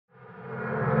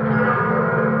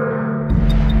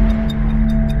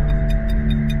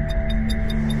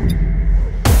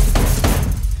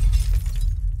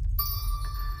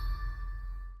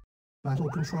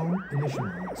control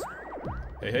initialized.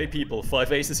 Hey people,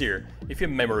 5 Aces here. If your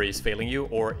memory is failing you,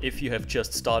 or if you have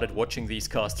just started watching these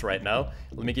casts right now,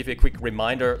 let me give you a quick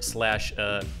reminder slash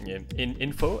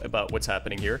info about what's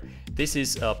happening here. This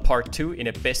is part 2 in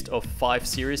a best of 5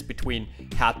 series between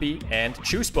Happy and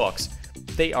Juicebox.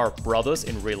 They are brothers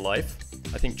in real life.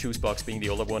 I think Juicebox being the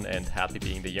older one and Happy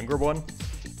being the younger one.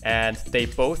 And they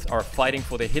both are fighting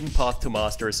for the hidden path to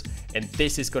Masters, and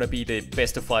this is gonna be the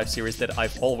best of 5 series that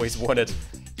I've always wanted.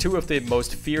 2 of the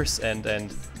most fierce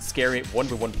and scary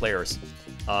 1v1 players.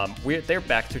 They're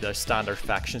back to their standard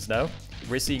factions now.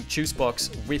 We're seeing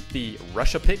Juicebox with the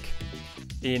Russia pick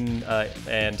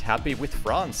and Happy with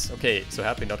France. Okay, so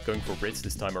Happy not going for Brits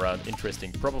this time around.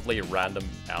 Interesting. Probably random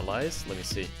allies. Let me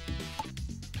see.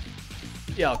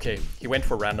 Yeah, okay. He went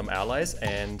for random allies,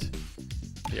 and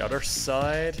the other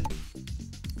side...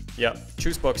 Yeah,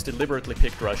 Juicebox deliberately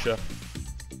picked Russia.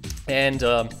 And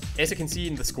as you can see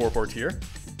in the scoreboard here,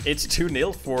 it's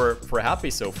 2-0 for Happy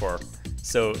so far.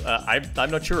 So I'm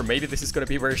not sure. Maybe this is going to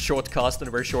be a very short cast and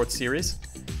a very short series.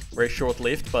 Very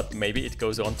short-lived, but maybe it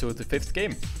goes on to the 5th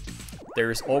game.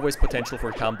 There is always potential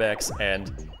for comebacks, and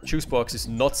Juicebox is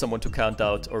not someone to count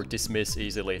out or dismiss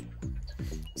easily.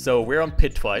 So we're on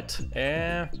Pit Fight.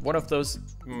 One of those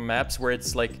maps where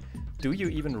it's like, do you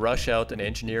even rush out an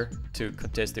engineer to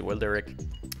contest the oil derrick,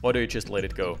 or do you just let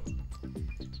it go?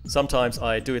 Sometimes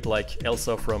I do it like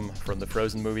Elsa from the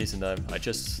Frozen movies, and I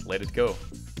just let it go.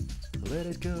 Let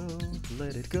it go,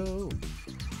 let it go.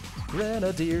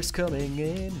 Grenadiers coming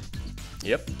in.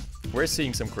 Yep, we're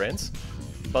seeing some Grens.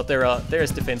 But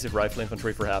there's defensive rifle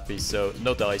infantry for Happy, so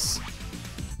no dice.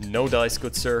 No dice,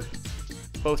 good sir.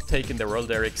 Both taking their oil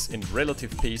derricks in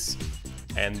relative peace.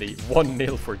 And the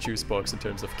 1-0 for Juicebox in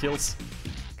terms of kills.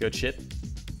 Good shit.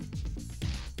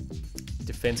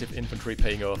 Defensive infantry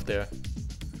paying off there.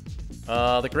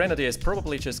 The Grenadier is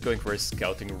probably just going for a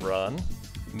scouting run,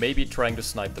 maybe trying to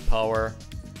snipe the power,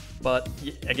 but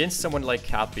against someone like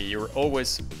Happy, you're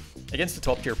always, against the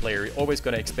top tier player, you're always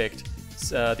going to expect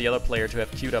the other player to have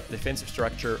queued up defensive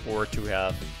structure or to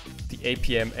have the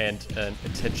APM and an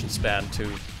attention span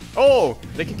to... Oh!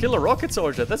 They can kill a rocket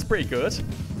soldier, that's pretty good.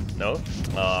 No?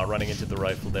 Running into the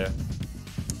rifle there.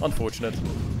 Unfortunate.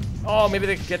 Oh, maybe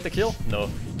they can get the kill? No.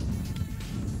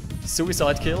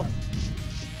 Suicide kill?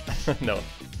 No,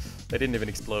 they didn't even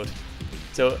explode.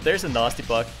 So there's a nasty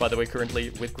bug, by the way, currently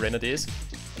with Grenadiers.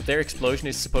 Their explosion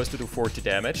is supposed to do 40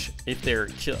 damage if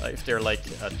they're like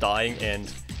dying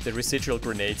and the residual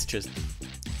grenades just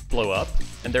blow up.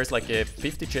 And there's like a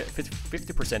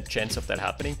 50% chance of that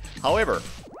happening. However,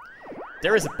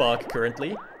 there is a bug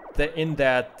currently that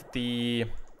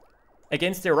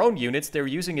against their own units they're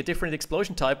using a different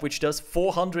explosion type which does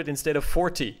 400 instead of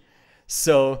 40.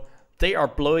 So they are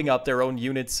blowing up their own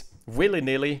units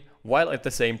willy-nilly, while at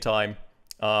the same time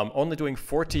only doing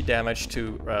 40 damage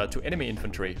to enemy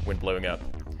infantry when blowing up.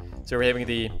 So we're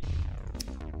having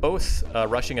both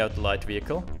rushing out the light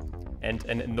vehicle and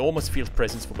an enormous field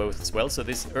presence for both as well. So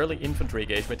this early infantry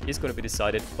engagement is going to be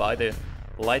decided by the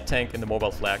light tank and the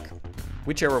mobile flak,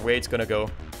 whichever way it's going to go.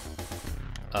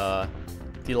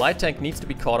 The light tank needs to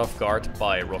be caught off guard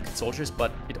by rocket soldiers,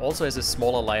 but it also has a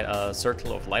smaller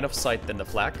circle of line of sight than the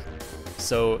flak.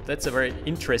 So that's a very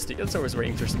interesting, that's always very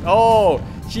interesting. Oh,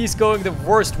 he's going the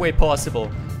worst way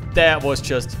possible. That was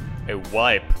just a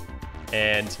wipe.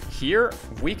 And here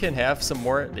we can have some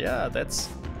more, yeah, that's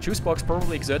Juicebox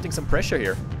probably exerting some pressure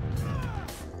here.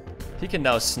 He can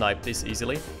now snipe this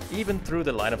easily, even through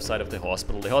the line of sight of the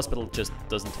hospital. The hospital just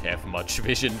doesn't have much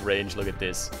vision range, look at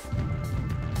this.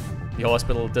 The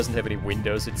hospital doesn't have any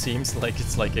windows, it seems like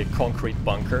it's like a concrete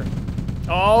bunker.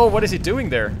 Oh, what is he doing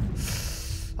there?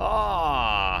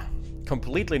 Ah,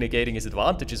 completely negating his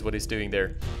advantage is what he's doing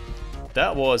there.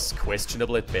 That was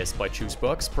questionable at best by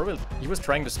Juicebox. Probably he was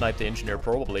trying to snipe the engineer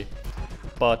probably,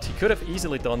 but he could have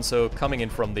easily done so coming in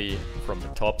from the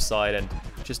top side and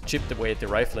just chipped away at the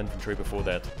rifle infantry before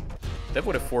that. That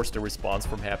would have forced a response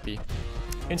from Happy.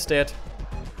 Instead,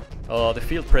 the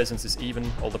field presence is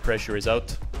even, all the pressure is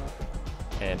out.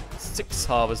 And 6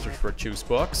 harvesters for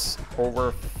Juicebox,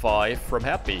 over 5 from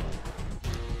Happy.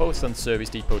 Both on service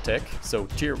depot tech, so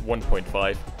tier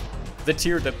 1.5. The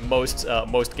tier that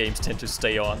most games tend to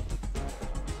stay on.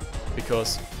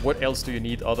 Because what else do you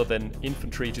need other than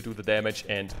infantry to do the damage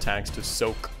and tanks to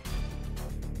soak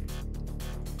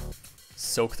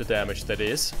the damage that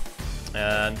is.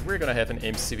 And we're gonna have an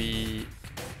MCV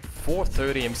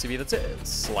 430 MCV. That's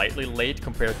slightly late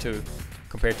compared to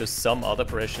some other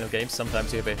professional games.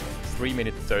 Sometimes you have a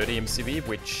 3-minute 30 MCV,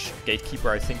 which Gatekeeper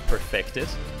I think perfected.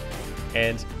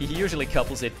 And he usually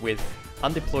couples it with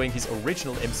undeploying his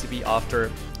original MCV after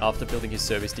building his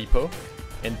service depot.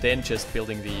 and then just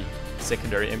building the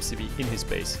secondary MCV in his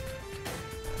base.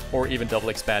 Or even double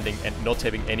expanding and not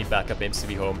having any backup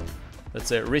MCV home.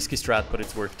 That's a risky strat, but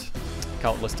it's worked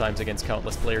countless times against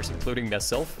countless players, including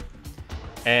myself.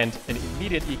 And an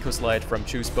immediate eco slide from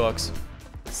Juicebox.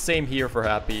 Same here for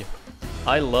Happy.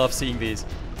 I love seeing these.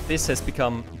 This has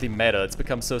become the meta, it's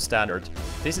become so standard.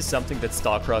 This is something that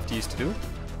StarCraft used to do,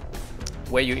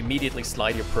 where you immediately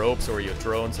slide your probes or your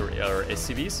drones or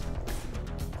SCVs.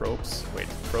 Probes,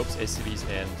 SCVs,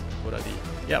 and what are the...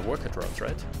 Yeah, worker drones,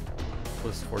 right?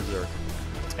 Was for Zerg.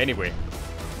 Anyway,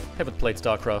 haven't played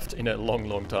StarCraft in a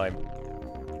long time.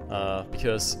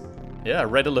 Because, yeah,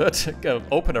 Red Alert,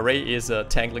 OpenRA is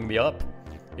tangling me up.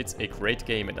 It's a great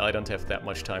game and I don't have that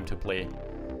much time to play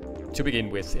to begin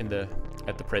with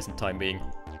at the present time being.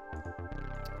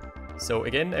 So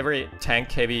again, a very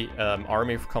tank-heavy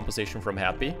army composition from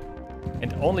Happy.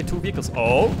 And only 2 vehicles.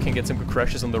 Oh, can get some good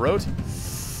crashes on the road.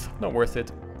 Not worth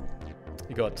it.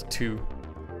 He got 2.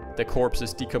 The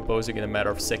corpses decomposing in a matter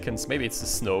of seconds. Maybe it's the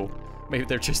snow. Maybe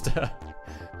they're just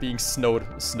being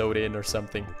snowed in or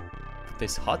something. But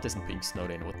this hut isn't being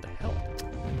snowed in. What the hell?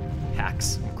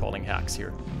 Hacks. I'm calling hacks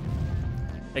here.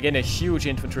 Again, a huge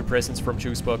infantry presence from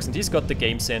Juicebox, and he's got the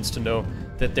game sense to know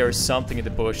that there is something in the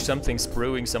bush, something's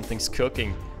brewing, something's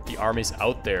cooking. The army's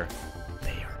out there.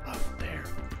 They are out there.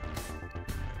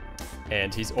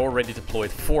 And he's already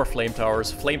deployed 4 flame towers.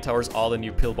 Flame towers are the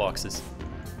new pillboxes.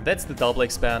 That's the double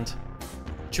expand.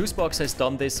 Juicebox has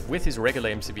done this with his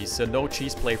regular MCVs, so no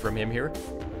cheese play from him here.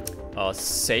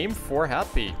 Same for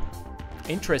Happy.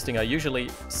 Interesting, I usually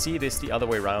see this the other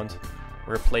way around,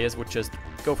 where players would just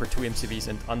go for 2 MCVs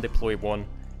and undeploy 1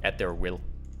 at their will.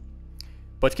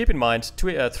 But keep in mind,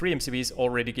 3 MCVs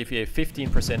already give you a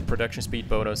 15% production speed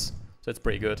bonus, so that's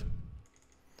pretty good.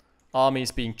 Army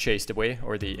is being chased away,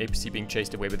 or the APC being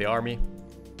chased away with the army.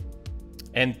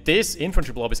 And this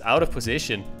infantry blob is out of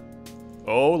position.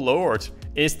 Oh lord,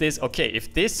 is this... Okay,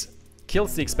 if this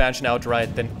kills the expansion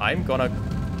outright, then I'm gonna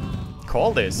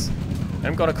call this.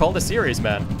 I'm gonna call the series,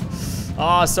 man.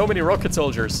 Ah, so many rocket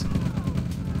soldiers.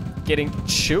 Getting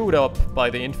chewed up by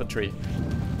the infantry.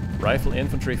 Rifle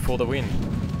infantry for the win.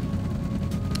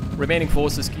 Remaining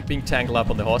forces keeping tangled up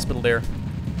on the hospital there.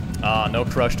 Ah, no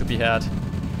crush to be had.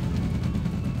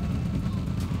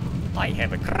 I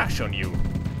have a crush on you,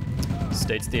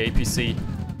 states the APC.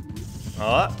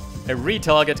 Ah, a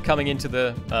retarget coming into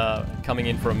the coming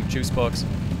in from Juicebox,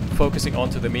 focusing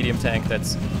onto the medium tank.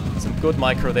 That's some good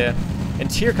micro there.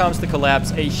 And here comes the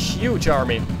collapse. A huge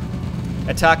army.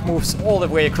 Attack moves all the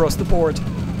way across the board.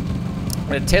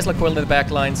 With Tesla coil in the back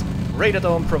lines, Radar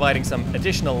Dome providing some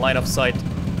additional line of sight.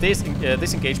 This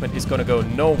engagement is gonna go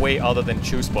no way other than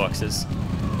Juiceboxes.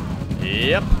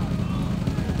 Yep.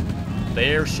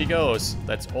 There she goes.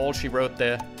 That's all she wrote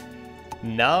there.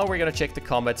 Now we're gonna check the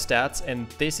combat stats, and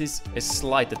this is a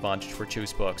slight advantage for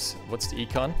Juicebox. What's the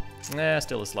econ? Nah,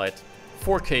 still a slight.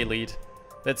 4k lead.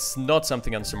 That's not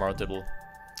something unsurmountable.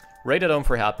 Radar Dome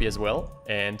for Happy as well,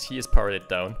 and he has powered it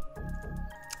down.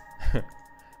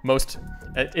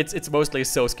 It's mostly a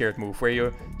so scared move where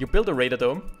you build a Radar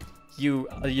Dome, you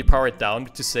power it down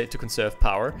to conserve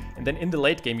power, and then in the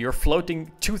late game you're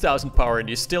floating 2000 power and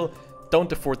you still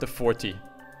don't afford the 40.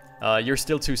 You're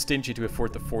still too stingy to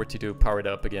afford the 40 to power it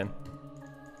up again.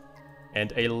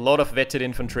 And a lot of vetted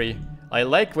infantry. I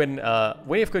like when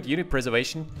you have good unit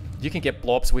preservation, you can get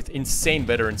blobs with insane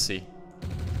veterancy.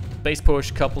 Base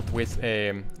push coupled with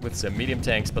some medium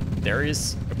tanks, but there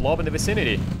is a blob in the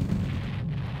vicinity.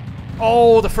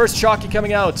 Oh, the first shocky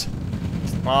coming out.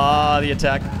 Ah, the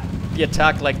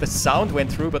attack, like the sound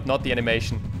went through, but not the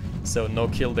animation. So no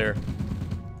kill there.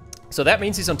 So that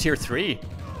means he's on tier 3.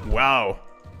 Wow,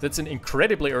 that's an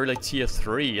incredibly early tier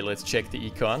 3. Let's check the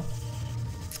econ.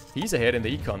 He's ahead in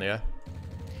the econ, yeah.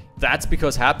 That's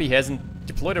because Happy hasn't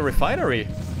deployed a refinery.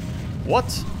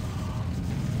 What?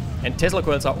 And Tesla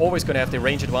coils are always going to have the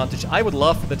range advantage. I would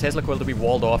love for the Tesla coil to be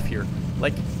walled off here.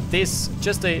 Like this,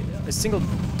 just a single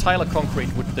tile of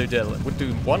concrete would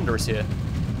do wonders here.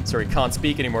 Sorry, can't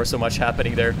speak anymore, so much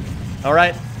happening there.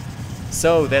 Alright,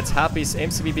 so that's Happy's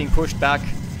MCV being pushed back.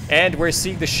 And we're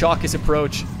seeing the Shockers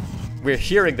approach. We're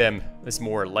hearing them. It's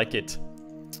more like it.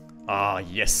 Ah,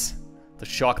 yes. The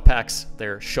shock packs,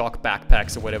 their shock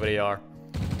backpacks or whatever they are.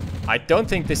 I don't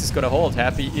think this is going to hold.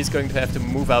 Happy is going to have to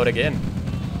move out again.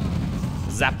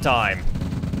 Zap time.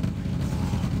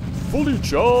 Fully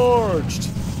charged.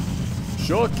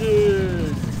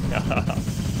 Shocking.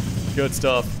 Good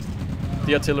stuff.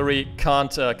 The artillery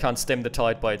can't stem the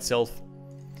tide by itself.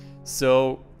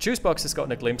 So Juicebox has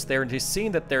gotten a glimpse there, and he's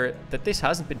seen that this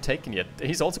hasn't been taken yet.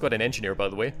 He's also got an engineer, by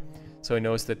the way, so he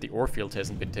knows that the ore field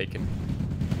hasn't been taken.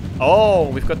 Oh,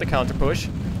 we've got the counter push.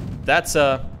 That's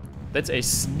a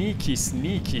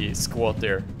sneaky squad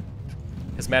there.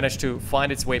 Has managed to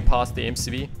find its way past the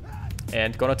MCV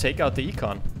and gonna take out the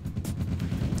Econ.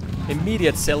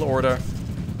 Immediate sell order.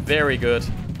 Very good.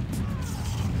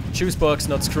 Juicebox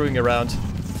not screwing around.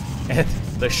 And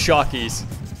the Shockies,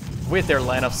 with their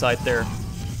line of sight there,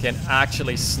 can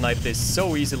actually snipe this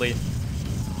so easily.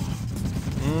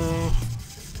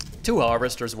 2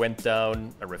 harvesters went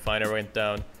down, a refiner went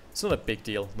down. It's not a big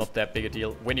deal, not that big a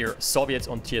deal when you're Soviets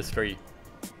on tier 3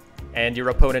 and your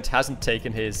opponent hasn't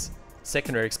taken his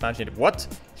secondary expansion yet. What?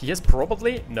 He has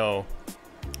probably? No.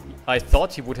 I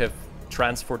thought he would have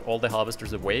transferred all the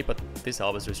harvesters away, but this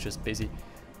harvester is just busy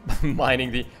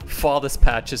mining the farthest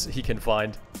patches he can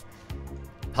find.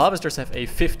 Harvesters have a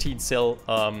 15 cell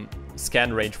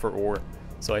scan range for ore,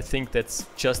 so I think that's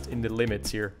just in the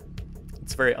limits here.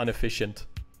 It's very inefficient.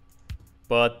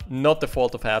 But not the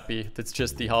fault of Happy, that's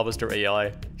just the harvester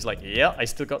AI. He's like, yeah, I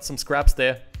still got some scraps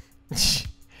there.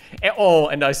 Oh,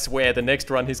 and I swear the next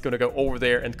run he's gonna go over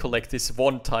there and collect this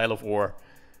 1 tile of ore.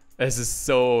 This is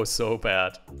so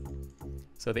bad.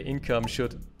 So the income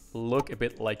should look a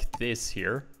bit like this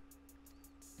here.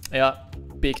 Yeah,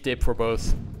 big dip for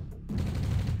both.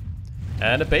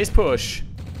 And a base push.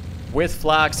 With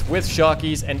flags, with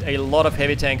Shockies, and a lot of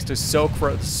heavy tanks to soak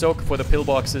for the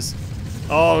pillboxes.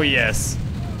 Oh yes.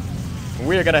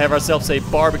 We're gonna have ourselves a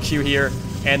barbecue here,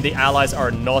 and the allies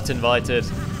are not invited.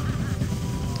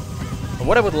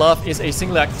 What I would love is a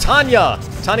single act. Tanya!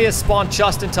 Tanya spawned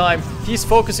just in time. He's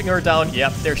focusing her down.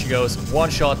 Yep, there she goes. 1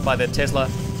 shot by the Tesla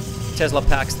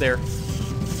packs there.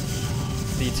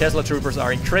 The Tesla troopers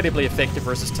are incredibly effective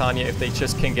versus Tanya if they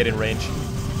just can get in range.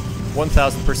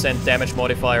 1000% damage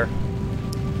modifier.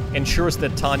 Ensures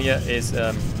that Tanya is,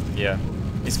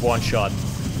 is 1 shot.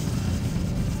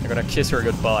 I'm gonna kiss her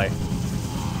goodbye.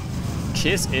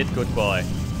 Kiss it goodbye.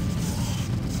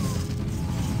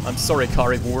 I'm sorry,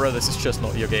 Karivura, this is just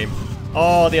not your game.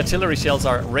 Oh, the artillery shells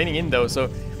are raining in though, so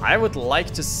I would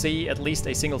like to see at least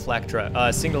a single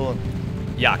single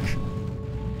yak.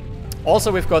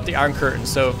 Also, we've got the Iron Curtain,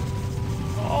 so...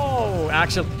 Oh,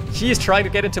 actually, he is trying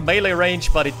to get into melee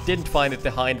range, but it didn't find it.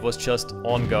 The Hind was just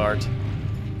on guard.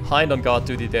 Hind on guard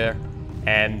duty there.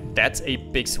 And that's a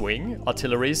big swing.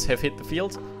 Artilleries have hit the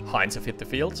field. Hinds have hit the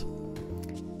field.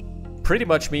 Pretty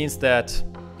much means that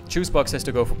Juicebox has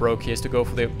to go for broke. He has to go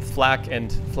for the flak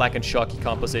and shocky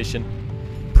composition.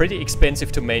 Pretty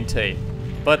expensive to maintain.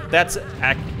 But that's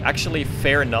actually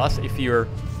fair enough if you're...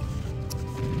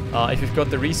 if you've got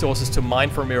the resources to mine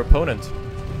from your opponent.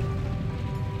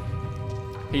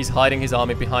 He's hiding his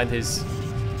army behind his...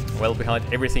 well, behind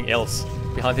everything else.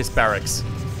 Behind his barracks.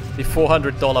 The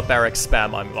 $400 barracks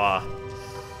spam.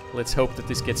 Let's hope that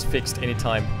this gets fixed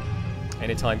anytime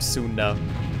soon now.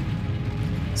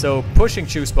 So pushing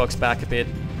Juicebox back a bit,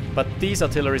 but these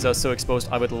artilleries are so exposed.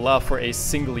 I would love for a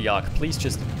single yak. Please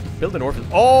just build an orphan.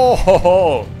 Oh ho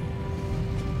ho!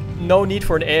 No need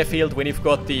for an airfield when you've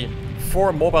got the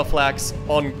 4 mobile flags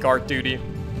on guard duty.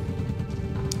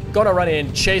 Gonna run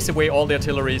in, chase away all the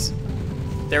artilleries.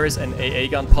 There is an AA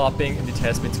gun popping and it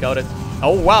has been scouted.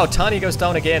 Oh wow, Tani goes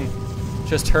down again.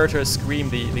 Just heard her scream,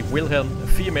 the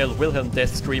female Wilhelm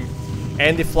death scream.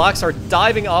 And the flags are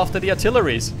diving after the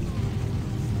artilleries.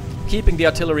 Keeping the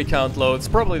artillery count low, it's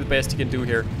probably the best he can do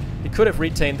here. He could have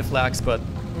retained the flags, but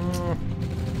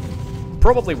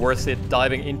probably worth it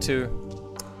diving into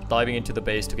the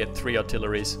base to get 3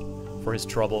 artilleries for his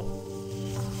trouble.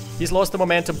 He's lost the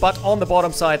momentum, but on the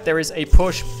bottom side there is a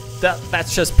push.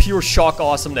 That's just pure shock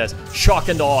awesomeness. Shock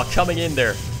and awe coming in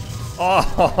there.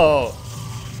 Oh,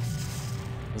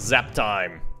 zap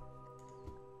time.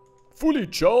 Fully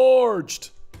charged.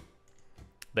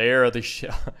 There,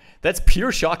 that's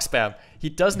pure shock spam. He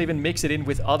doesn't even mix it in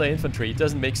with other infantry. He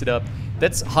doesn't mix it up.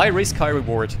 That's high risk, high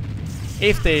reward.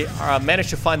 If they manage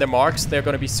to find their marks, they're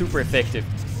going to be super effective.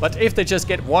 But if they just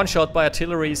get 1 shot by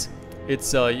artilleries,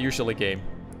 it's usually game.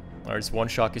 There's 1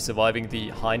 Shocky surviving the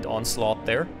Hind onslaught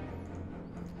there.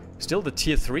 Still, the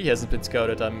tier 3 hasn't been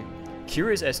scouted. I'm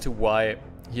curious as to why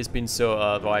he's been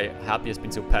so, why Happy has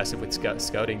been so passive with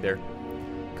scouting there.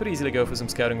 Could easily go for some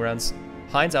scouting runs.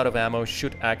 Hind's out of ammo,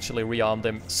 should actually rearm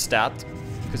them stat,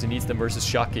 because he needs them versus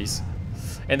Shockies.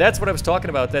 And that's what I was talking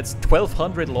about. That's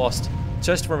 1200 lost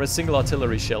just from a single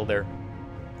artillery shell there.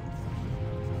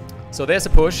 So there's a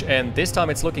push, and this time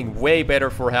it's looking way better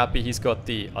for Happy. He's got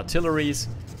the artilleries,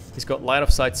 he's got line of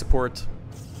sight support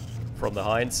from the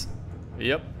Hinds.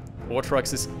 Yep,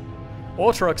 Ortrucks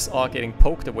are getting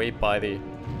poked away by the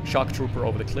shock trooper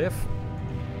over the cliff.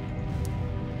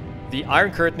 The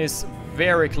Iron Curtain is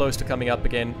very close to coming up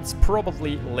again. It's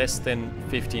probably less than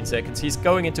 15 seconds. He's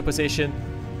going into position.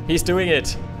 He's doing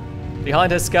it.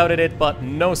 Behind has scouted it, but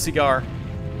no cigar.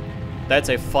 That's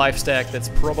a 5 stack that's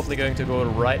probably going to go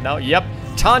right now. Yep,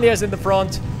 Tanya's in the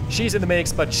front. She's in the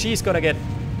mix, but she's gonna get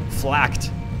flagged.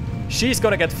 She's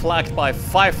gonna get flagged by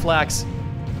 5 flags.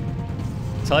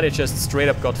 Tanya just straight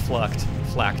up got flagged.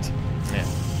 Yeah,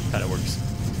 kinda works.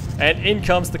 And in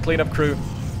comes the cleanup crew.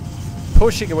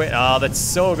 Pushing away. Ah, that's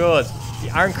so good. The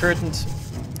Iron Curtained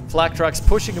flag trucks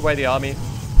pushing away the army,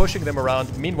 pushing them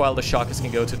around. Meanwhile, the Shockers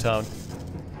can go to town.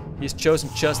 He's chosen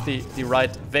just the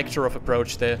right vector of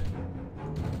approach there.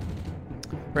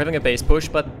 We're having a base push,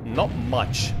 but not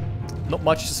much. Not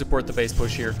much to support the base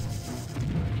push here.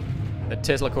 The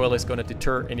Tesla coil is going to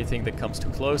deter anything that comes too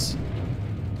close.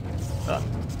 Ah,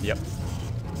 yep.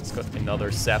 It's got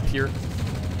another sap here.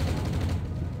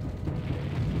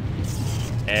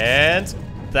 And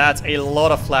that's a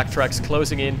lot of flag trucks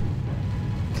closing in.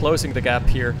 Closing the gap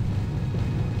here.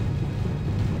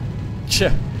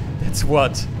 That's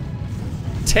what?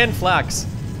 10 flags.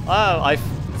 Oh,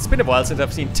 it's been a while since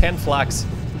I've seen 10 flags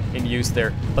in use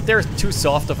there. But they're too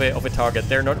soft of a target.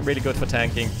 They're not really good for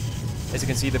tanking. As you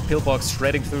can see, the pillbox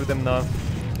shredding through them now.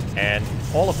 And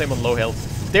all of them on low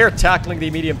health. They're tackling the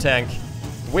medium tank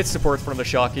with support from the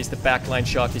Shockies. The backline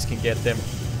Shockies can get them.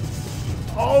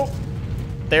 Oh!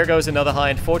 There goes another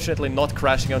Hind. Fortunately not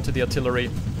crashing onto the artillery.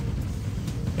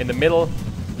 In the middle.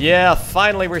 Yeah,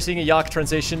 finally we're seeing a Yak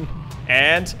transition.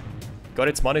 And got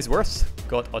its money's worth.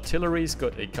 Got artilleries,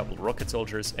 got a couple rocket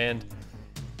soldiers, and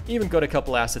even got a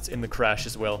couple assets in the crash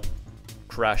as well.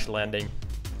 Crash landing.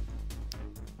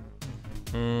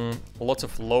 Lots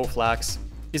of low flags.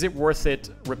 Is it worth it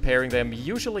repairing them?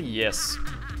 Usually, yes.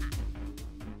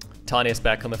 Tanya's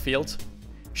back on the field.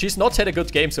 She's not had a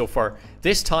good game so far.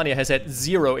 This Tanya has had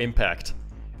 0 impact.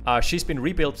 She's been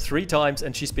rebuilt 3 times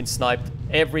and she's been sniped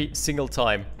every single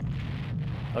time.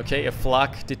 Okay, a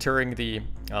flag deterring the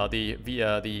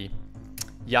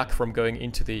Yak from going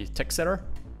into the tech center.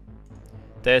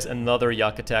 There's another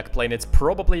Yak attack plane. It's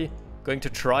probably going to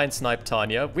try and snipe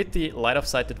Tanya. With the line of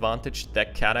sight advantage,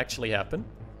 that can actually happen.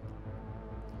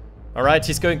 Alright,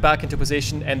 he's going back into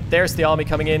position, and there's the army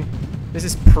coming in. This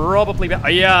is probably...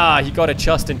 yeah, he got it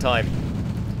just in time.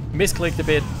 Misclicked a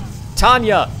bit.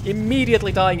 Tanya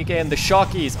immediately dying again. The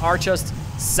Shockies are just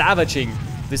savaging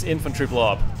this infantry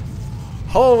blob.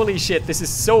 Holy shit, this is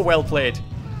so well played.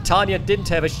 Tanya didn't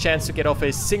have a chance to get off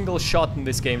a single shot in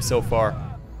this game so far.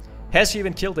 Has she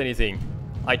even killed anything?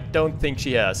 I don't think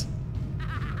she has.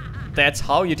 That's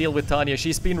how you deal with Tanya.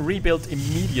 She's been rebuilt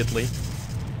immediately.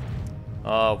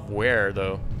 Where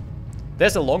though?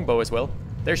 There's a longbow as well.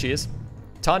 There she is.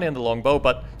 Tanya and the longbow,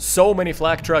 but so many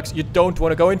flag trucks. You don't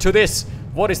want to go into this.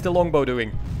 What is the longbow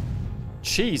doing?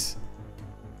 Jeez.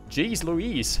 Jeez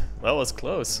Louise. That was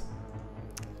close.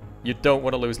 You don't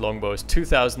want to lose longbows.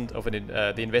 2,000 of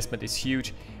the investment is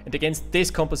huge. And against this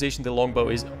composition, the longbow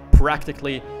is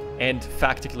practically and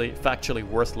factually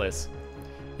worthless.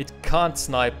 It can't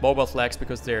snipe mobile flags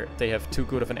because they have too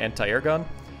good of an anti-air gun.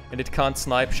 And it can't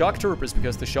snipe shock troopers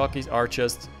because the Shockies are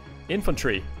just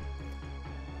infantry.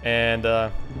 And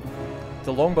the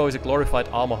longbow is a glorified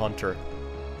armor hunter.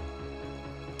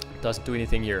 Doesn't do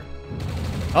anything here.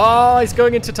 Oh, he's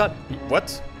going into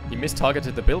what? He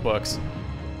mistargeted the pillbox.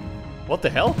 What the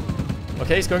hell?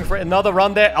 Okay, he's going for another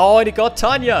run there. Oh, and he got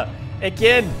Tanya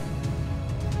again.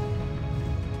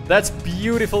 That's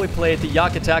beautifully played. The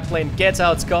Yak attack plane gets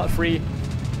out scot-free.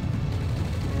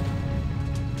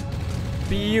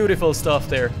 Beautiful stuff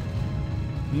there.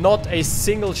 Not a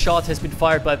single shot has been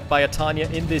fired by a Tanya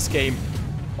in this game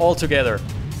altogether.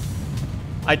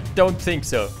 I don't think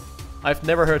so. I've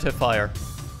never heard her fire.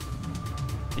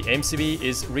 The MCV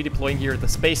is redeploying here. The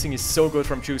spacing is so good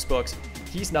from Juicebox.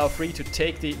 He's now free to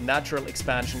take the natural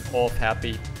expansion of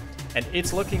Happy. And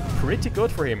it's looking pretty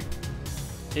good for him.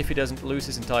 If he doesn't lose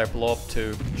his entire blob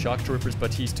to shock troopers,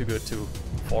 but he's too good to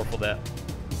fall for that.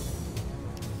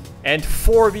 And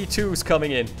 4v2s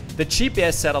coming in. The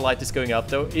GPS satellite is going up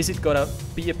though. Is it gonna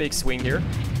be a big swing here?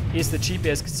 Is the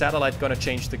GPS satellite gonna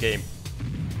change the game?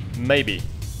 Maybe.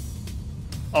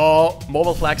 Oh,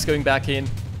 mobile flags going back in.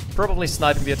 Probably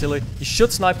sniping the artillery. He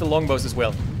should snipe the longbows as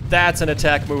well. That's an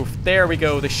attack move. There we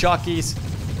go, the Shockies.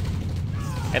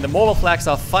 And the mobile flags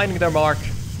are finding their mark.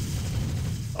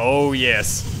 Oh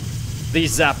yes. The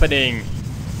Zappening.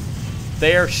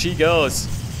 There she goes.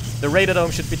 The Radar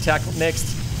Dome should be tackled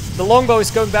next. The longbow is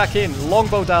going back in.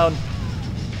 Longbow down.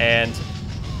 And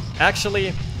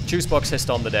actually, Juicebox has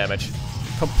done the damage.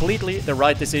 Completely the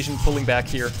right decision pulling back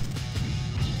here.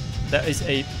 That is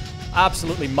a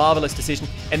Absolutely marvelous decision.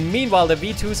 And meanwhile, the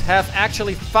V2s have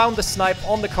actually found the snipe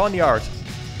on the Conyard.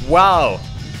 Wow.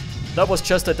 That was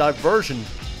just a diversion.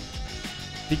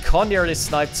 The Conyard is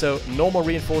sniped, so no more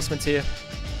reinforcements here.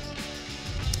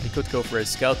 He could go for a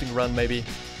scouting run, maybe.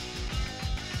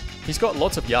 He's got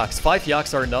lots of yaks. 5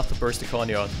 yaks are enough to burst the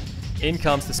Conyard. In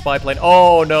comes the spy plane.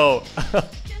 Oh no!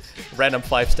 Random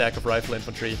 5 stack of rifle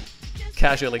infantry.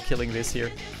 Casually killing this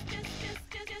here.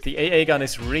 The AA gun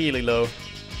is really low.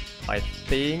 I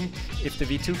think if the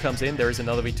V2 comes in, there is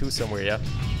another V2 somewhere, yeah.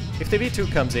 If the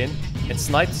V2 comes in and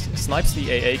snipes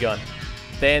the AA gun,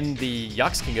 then the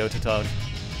yaks can go to town.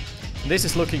 And this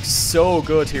is looking so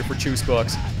good here for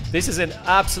Juicebox. This is an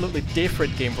absolutely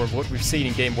different game from what we've seen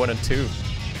in game 1 and 2.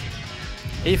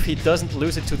 If he doesn't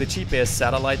lose it to the GPS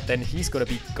satellite, then he's gonna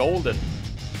be golden.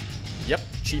 Yep,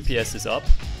 GPS is up.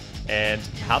 And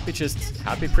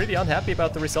Happy, pretty unhappy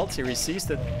about the results here. He sees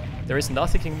that there is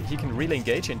nothing he can really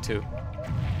engage into.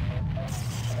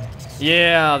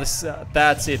 Yeah,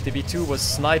 that's it. The V2 was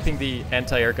sniping the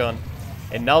anti-air gun.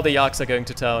 And now the yaks are going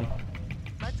to town.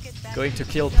 Going to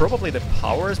kill probably the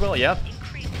power as well, yeah.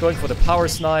 Going for the power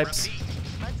snipes.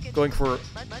 Going for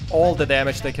all the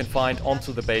damage they can find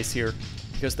onto the base here.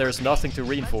 Because there's nothing to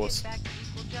reinforce.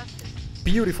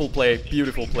 Beautiful play,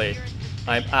 beautiful play.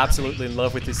 I'm absolutely in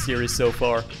love with this series so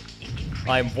far.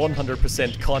 I'm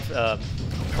 100%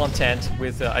 content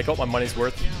with... I got my money's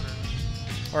worth.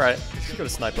 Alright, just got a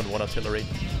snipe on 1 artillery.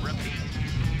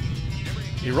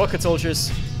 The rocket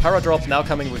soldiers, power drop now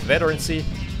coming with veterancy.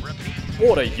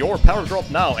 Order your power drop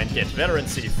now and get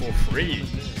veterancy for free.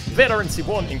 Veterancy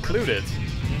 1 included.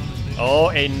 Oh,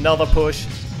 another push.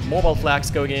 Mobile flags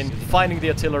going in, finding the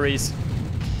artilleries.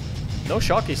 No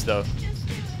shockies though.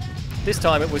 This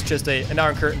time it was just an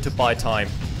iron curtain to buy time.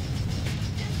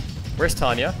 Where's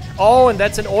Tanya? Oh, and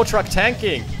that's an ore truck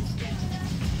tanking.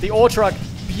 The ore truck,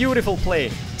 beautiful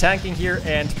play. Tanking here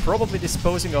and probably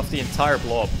disposing of the entire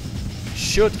blob.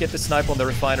 Should get the snipe on the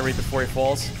refinery before he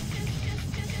falls.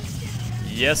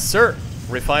 Yes, sir.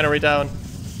 Refinery down.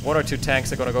 1 or 2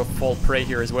 tanks are gonna go fall prey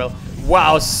here as well.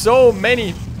 Wow, so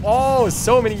many. Oh,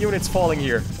 so many units falling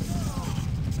here.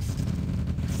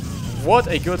 What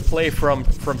a good play from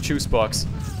Juicebox.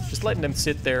 Just letting them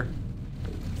sit there.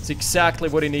 It's exactly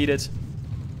what he needed.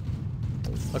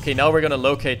 Okay, now we're gonna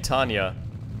locate Tanya.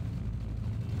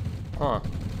 Huh.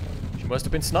 She must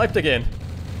have been sniped again.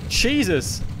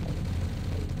 Jesus!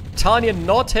 Tanya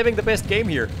not having the best game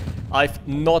here. I've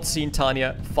not seen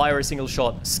Tanya fire a single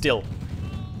shot still.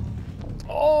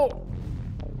 Oh!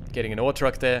 Getting an ore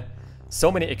truck there.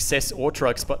 So many excess ore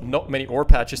trucks, but not many ore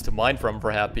patches to mine from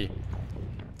for Happy.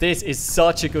 This is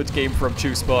such a good game from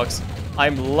Juicebox.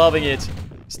 I'm loving it.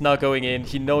 He's now going in.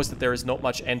 He knows that there is not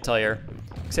much anti-air,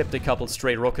 except a couple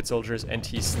stray rocket soldiers, and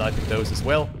he's sniping those as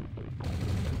well.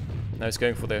 Now he's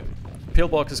going for the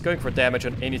pillboxes, going for damage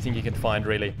on anything he can find,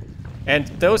 really. And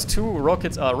those 2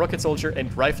 rocket soldier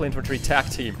and rifle infantry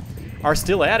tag team are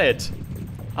still at it.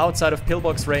 Outside of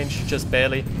pillbox range, just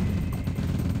barely.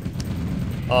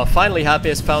 Finally, Happy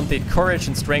has found the courage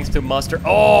and strength to muster.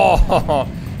 Oh!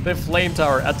 The flame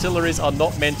tower. Artilleries are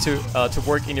not meant to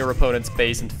work in your opponent's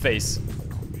base and face.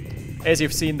 As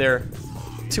you've seen there,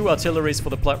 2 artilleries for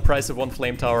the price of 1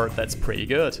 flame tower. That's pretty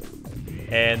good.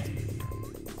 And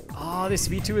this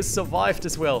V2 has survived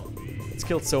as well. It's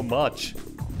killed so much.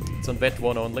 It's on vet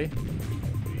 1 only.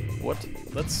 What?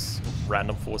 That's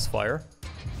random force fire.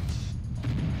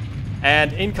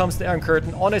 And in comes the iron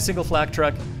curtain on a single flag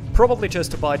track. Probably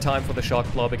just to buy time for the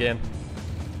shock blob again.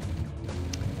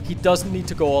 He doesn't need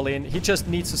to go all in. He just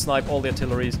needs to snipe all the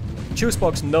artilleries.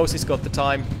 Juicebox knows he's got the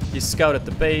time. He's scouted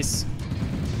the base.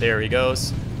 There he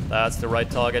goes. That's the right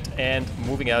target. And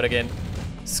moving out again.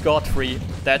 Scot-free.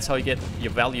 That's how you get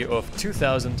your value of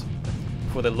 2,000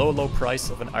 for the low price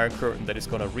of an iron curtain that is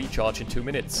going to recharge in 2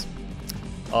 minutes.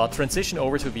 Transition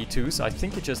over to V2s. I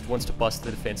think he just wants to bust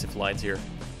the defensive lines here.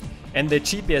 And the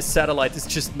GPS satellite is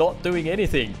just not doing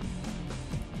anything.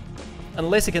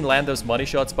 Unless he can land those money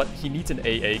shots, but he needs an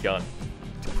AA gun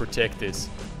to protect this.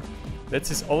 That's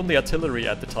his only artillery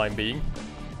at the time being.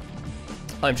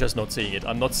 I'm just not seeing it.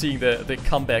 I'm not seeing the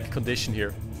comeback condition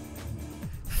here.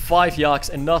 5 yaks,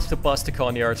 enough to bust the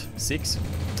Conyard. 6?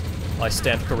 I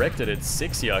stand corrected, it's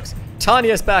 6 yaks.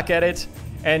 Tanya's back at it,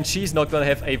 and she's not gonna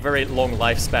have a very long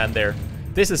lifespan there.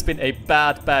 This has been a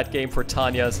bad game for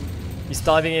Tanya's. He's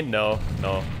diving in? No.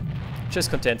 Just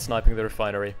content sniping the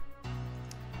refinery.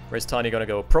 Where's Tanya gonna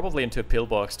go? Probably into a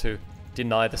pillbox to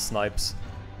deny the snipes.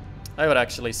 I would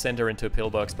actually send her into a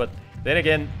pillbox, but then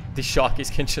again, the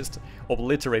shockies can just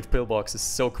obliterate pillboxes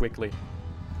so quickly.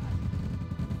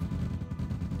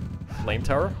 Flame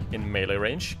tower in melee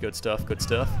range. Good stuff, good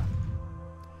stuff.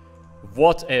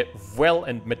 What a well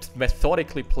and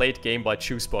methodically played game by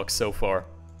Juicebox so far.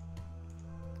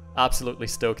 Absolutely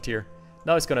stoked here.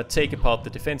 Now he's gonna take apart the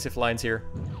defensive lines here.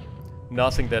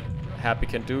 Nothing that Happy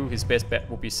can do. His best bet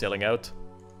will be selling out.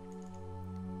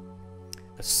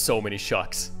 So many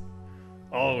shocks.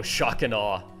 Oh, shock and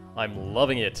awe. I'm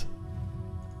loving it.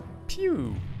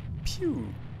 Pew. Pew.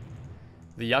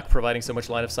 The Yak providing so much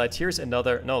line of sight. Here's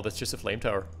another... No, that's just a flame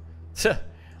tower.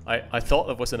 I thought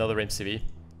that was another MCV.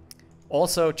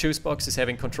 Also, Juicebox is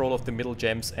having control of the middle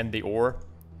gems and the ore.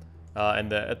 And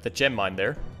the gem mine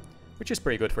there. Which is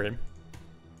pretty good for him.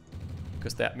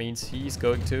 Because that means he's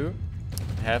going to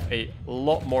have a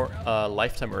lot more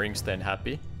lifetime earnings than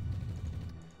Happy.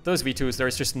 Those V2s, there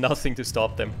is just nothing to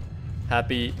stop them.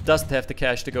 Happy doesn't have the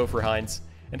cash to go for Heinz.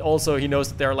 And also he knows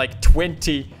that there are like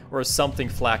 20 or something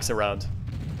flags around.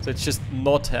 So it's just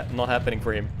not happening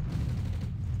for him.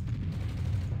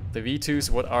 The V2s,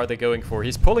 what are they going for?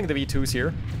 He's pulling the V2s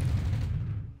here.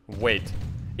 Wait.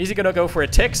 Is he gonna go for a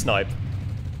tech snipe?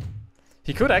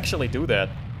 He could actually do that.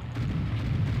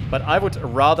 But I would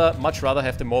much rather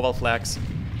have the mobile flags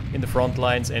in the front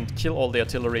lines and kill all the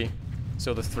artillery.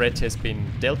 So the threat has been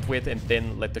dealt with and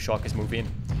then let the shockers move in.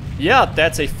 Yeah,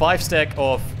 that's a 5-stack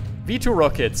of V2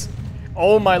 rockets.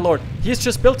 Oh my lord. He's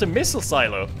just built a missile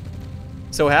silo.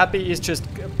 So Happy is just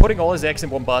putting all his eggs in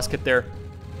one basket there.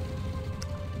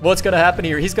 What's gonna happen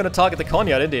here? He's gonna target the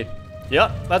Conyard, isn't he?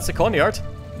 Yeah, that's the Conyard.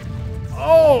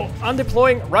 Oh,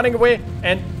 undeploying, running away.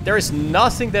 And there is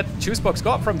nothing that Juicebox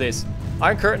got from this.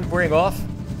 Iron Curtain wearing off.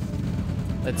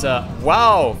 It's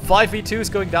wow, 5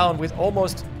 V2s going down with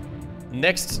almost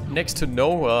next to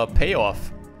no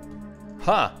payoff.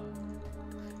 Huh.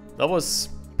 That was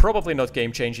probably not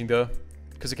game changing though,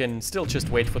 because I can still just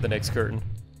wait for the next curtain.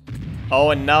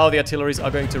 Oh, and now the artilleries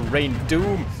are going to rain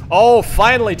doom. Oh,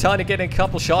 finally Tanya getting a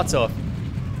couple shots off.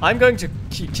 I'm going to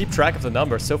keep track of the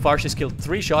numbers. So far she's killed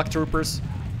 3 shock troopers.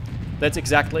 That's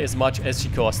exactly as much as she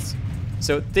costs.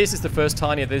 So this is the first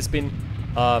Tanya that has been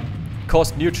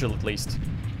cost neutral at least.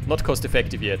 Not cost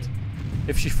effective yet.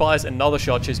 If she fires another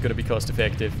shot, she's going to be cost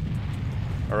effective.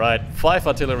 Alright, 5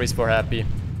 artilleries for Happy.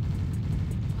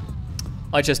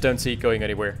 I just don't see it going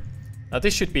anywhere. Now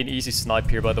this should be an easy snipe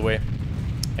here, by the way.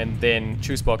 And then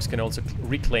Juicebox can also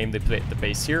reclaim the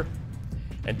base here.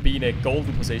 And be in a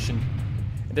golden position.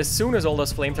 And as soon as all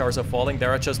those flame towers are falling,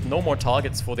 there are just no more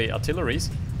targets for the artilleries.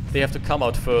 They have to come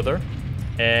out further.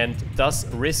 And thus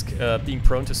risk being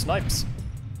prone to snipes.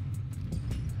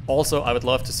 Also, I would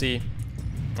love to see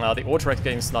the Ortrack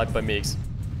getting sniped by MiGs.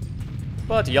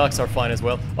 But Yaks are fine as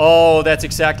well. Oh, that's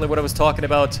exactly what I was talking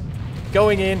about.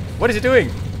 Going in. What is he doing?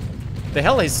 The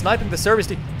hell, he's sniping the service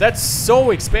team. That's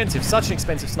so expensive. Such an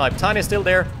expensive snipe. Tanya's still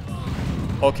there.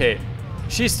 Okay.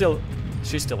 She's still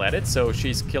at it, so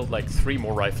she's killed like 3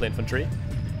 more rifle infantry.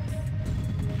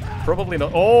 Probably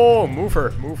not. Oh, move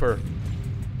her, move her.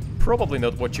 Probably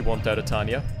not what you want out of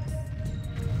Tanya.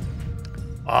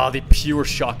 Ah, the pure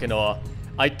shock and awe.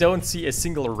 I don't see a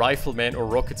single rifleman or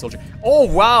rocket soldier.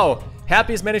 Oh, wow!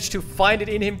 Happy has managed to find it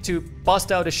in him to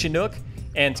bust out a Chinook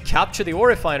and capture the ore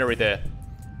refinery there.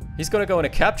 He's gonna go on a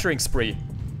capturing spree.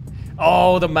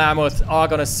 Oh, the Mammoth are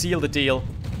gonna seal the deal.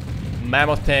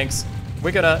 Mammoth tanks.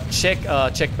 We're gonna check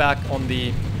back on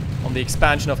the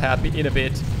expansion of Happy in a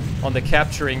bit. On the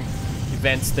capturing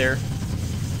events there.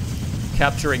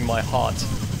 Capturing my heart.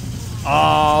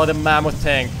 Oh, the Mammoth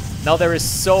tank. Now there is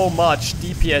so much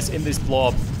DPS in this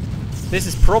blob. This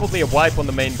is probably a wipe on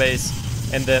the main base.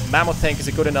 And the Mammoth tank is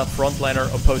a good enough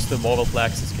frontliner opposed to the mobile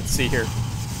flags, as you can see here.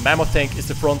 Mammoth tank is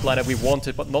the frontliner we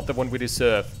wanted, but not the one we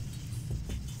deserve.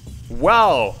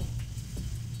 Wow!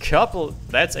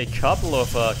 That's a couple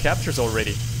of captures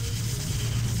already.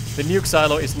 The nuke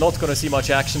silo is not gonna see much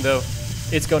action though.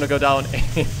 It's gonna go down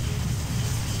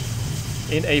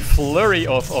in a flurry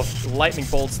of lightning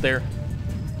bolts there.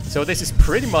 So this is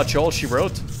pretty much all she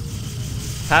wrote.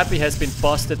 Happy has been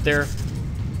busted there.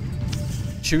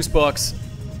 Juicebox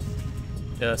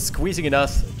squeezing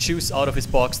enough juice out of his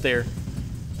box there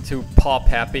to pop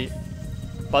Happy.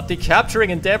 But the capturing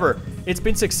endeavor, it's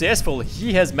been successful.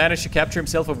 He has managed to capture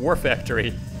himself a war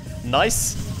factory.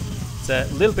 Nice. It's a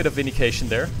little bit of vindication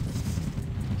there.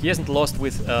 He hasn't lost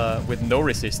with no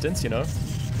resistance, you know.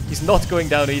 He's not going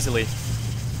down easily.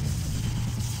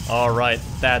 Alright,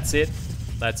 that's it.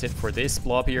 That's it for this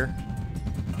blob here.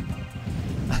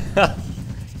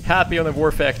 Happy on the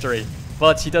war factory.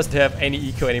 But he doesn't have any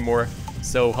eco anymore.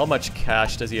 So how much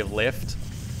cash does he have left?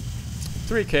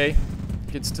 3k.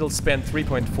 He can still spend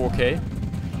 3.4k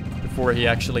before he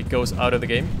actually goes out of the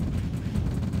game.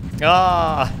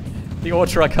 Ah! The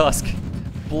Ultra Husk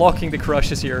blocking the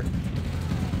crushes here.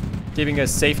 giving a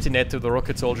safety net to the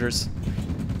rocket soldiers.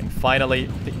 And finally,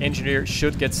 the engineer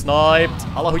should get sniped.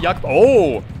 Allahu Yakbar.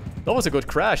 Oh! That was a good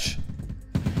crash.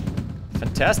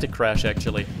 Fantastic crash,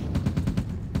 actually.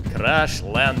 Crash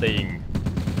landing.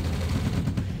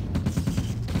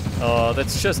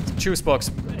 That's just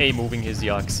Juicebox A-moving his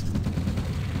yaks.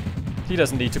 He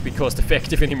doesn't need to be cost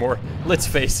effective anymore. Let's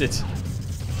face it.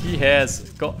 He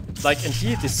has got, like, and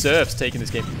he deserves taking this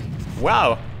game.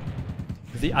 Wow.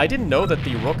 I didn't know that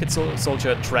the rocket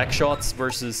soldier track shots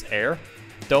versus air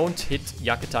don't hit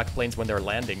yak attack planes when they're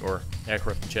landing, or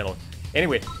aircraft in general.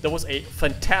 Anyway, that was a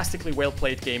fantastically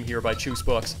well-played game here by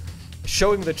Juicebox,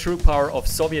 showing the true power of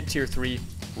Soviet Tier 3,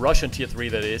 Russian Tier 3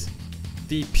 that is,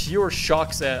 the pure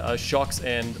shocks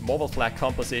and mobile flag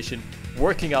composition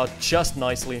working out just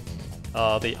nicely,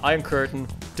 the Iron Curtain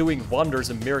doing wonders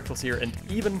and miracles here, and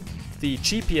even the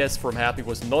GPS from Happy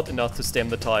was not enough to stem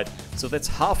the tide. So that's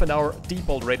half an hour deep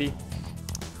already,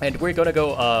 and we're gonna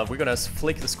go, we're gonna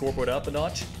flick the scoreboard up a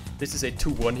notch. This is a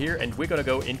 2-1 here, and we're gonna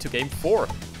go into game 4.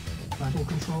 Battle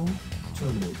control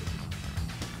terminated.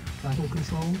 Battle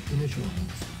control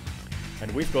initialized.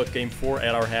 And we've got game 4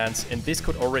 at our hands, and this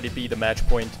could already be the match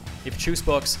point. If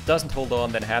Juicebox doesn't hold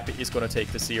on, then Happy is gonna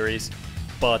take the series.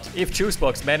 But if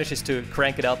Juicebox manages to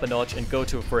crank it up a notch and go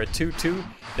for a 2-2,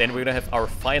 then we're gonna have our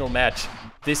final match.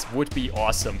 This would be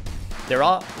awesome. There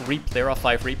are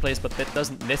 5 replays, but that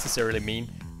doesn't necessarily mean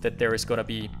that there is gonna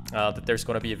be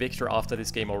a victor after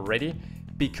this game already,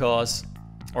 because,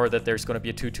 or that there's gonna be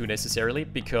a 2-2 necessarily,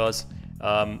 because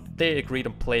they agreed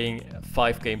on playing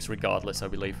 5 games regardless, I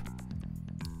believe.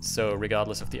 So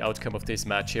regardless of the outcome of this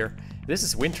match here. This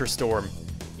is Winter Storm.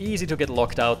 Easy to get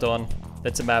locked out on.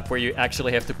 That's a map where you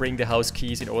actually have to bring the house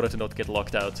keys in order to not get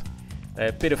locked out.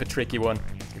 A bit of a tricky one,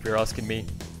 if you're asking me.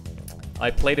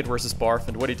 I played it versus Barf,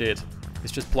 and what he did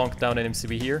is just plonk down an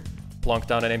MCV here, plonk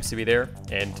down an MCV there,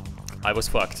 and I was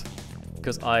fucked.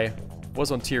 Because I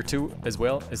was on tier 2 as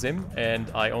well as him,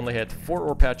 and I only had 4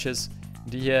 ore patches,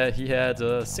 and he had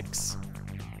 6.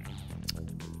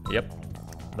 Yep,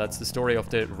 that's the story of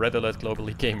the Red Alert Global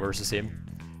League game versus him.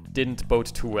 Didn't bode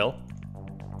too well.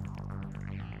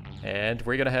 And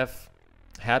we're gonna have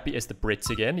Happy as the Brits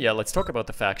again. Yeah, let's talk about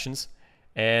the factions.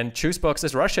 And Juicebox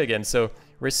as Russia again. So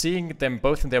we're seeing them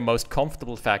both in their most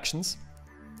comfortable factions.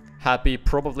 Happy,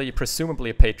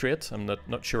 presumably a patriot. I'm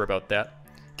not sure about that.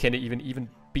 Can he even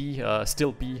be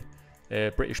still be a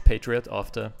British patriot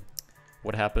after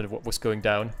what happened, what was going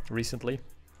down recently?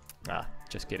 Ah,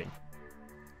 just kidding.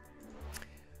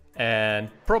 And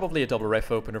probably a double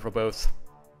ref opener for both.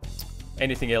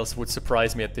 Anything else would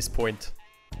surprise me at this point.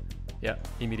 Yeah,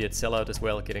 immediate sellout as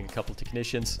well, getting a couple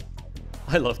technicians.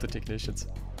 I love the technicians.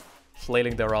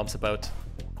 Flailing their arms about.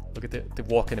 Look at the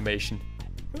walk animation.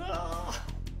 Ah!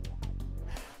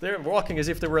 They're walking as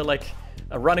if they were like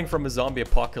running from a zombie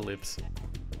apocalypse.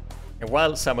 And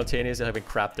while simultaneously having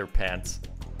crapped their pants.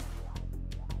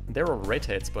 And they're all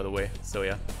redheads, by the way, so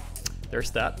yeah. There's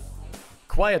that.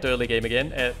 Quiet early game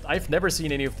again. I've never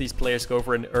seen any of these players go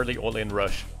for an early all-in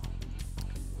rush.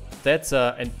 That's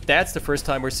the first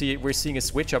time we're seeing a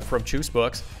switch up from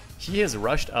Juicebox. He has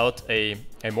rushed out a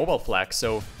mobile flag,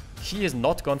 so he has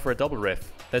not gone for a double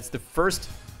ref. That's the first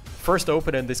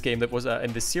opener in this game that was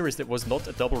in this series that was not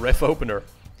a double ref opener.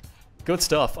 Good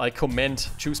stuff. I commend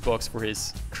Juicebox for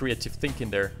his creative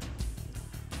thinking there.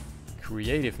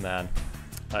 Creative man.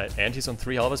 And he's on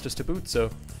 3 harvesters to boot, so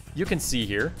you can see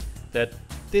here that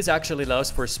this actually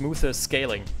allows for smoother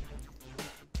scaling.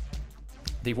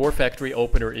 The War Factory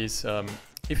opener is,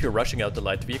 if you're rushing out the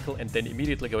light vehicle and then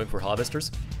immediately going for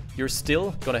harvesters, you're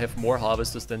still gonna have more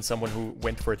harvesters than someone who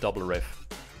went for a double ref.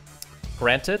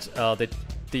 Granted,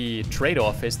 the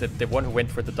trade-off is that the one who went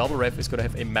for the double ref is gonna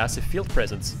have a massive field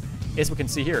presence, as we can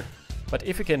see here. But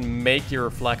if you can make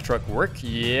your flak truck work,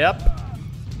 yep,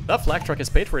 that flak truck has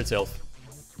paid for itself.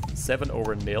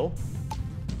 7/0.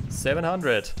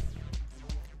 700.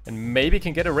 And maybe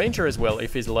can get a ranger as well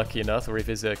if he's lucky enough, or if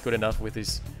he's good enough with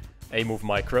his A-move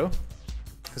micro.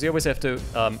 Because you always have to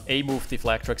A-move the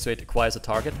flak truck so it acquires a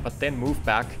target, but then move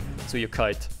back so you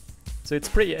kite. So it's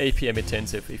pretty APM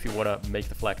intensive if you want to make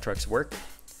the flak trucks work.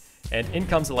 And in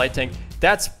comes the light tank.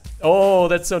 That's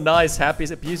so nice.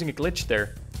 Happy's abusing a glitch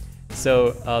there.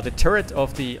 So the turret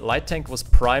of the light tank was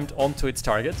primed onto its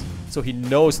target, so he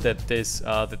knows that this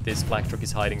flak truck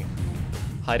is hiding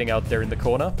out there in the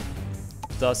corner.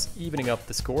 Thus evening up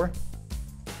the score.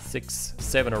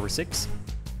 7/6.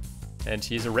 And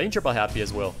he's a ranger by Happy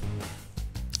as well.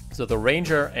 So the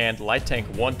ranger and light tank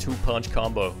 1-2 punch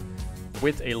combo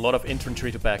with a lot of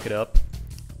infantry to back it up.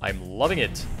 I'm loving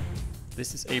it.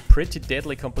 This is a pretty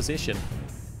deadly composition.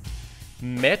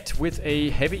 Met with a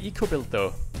heavy eco build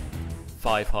though.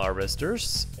 5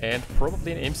 harvesters and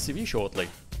probably an MCV shortly.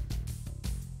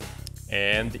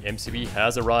 And the MCV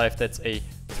has arrived. That's a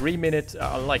 3-minute,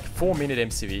 like 4-minute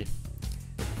MCV.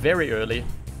 Very early.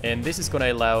 And this is going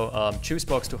to allow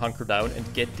Juicebox to hunker down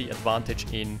and get the advantage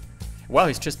in... Wow,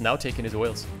 he's just now taking his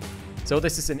oils. So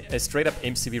this is a straight up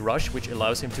MCV rush, which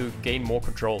allows him to gain more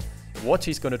control. What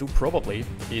he's going to do probably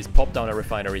is pop down a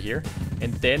refinery here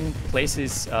and then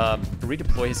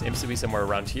redeploy his MCV somewhere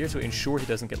around here to ensure he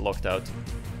doesn't get locked out.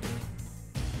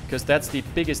 Because that's the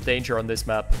biggest danger on this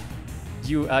map.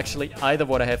 You actually either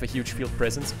want to have a huge field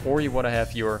presence or you want to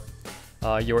have your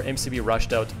MCV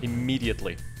rushed out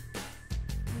immediately.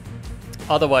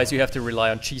 Otherwise, you have to rely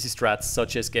on cheesy strats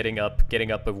such as getting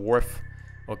up a wharf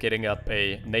or getting up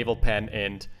a naval pen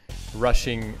and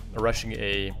rushing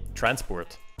a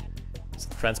transport. So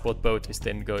the transport boat is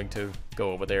then going to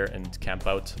go over there and camp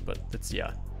out, but it's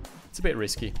a bit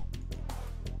risky.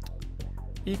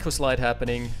 Eco slide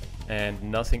happening and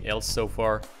nothing else so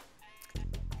far.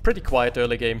 Pretty quiet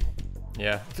early game.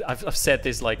 Yeah, I've said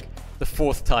this like the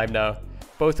 4th time now.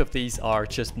 Both of these are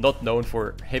just not known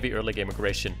for heavy early game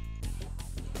aggression.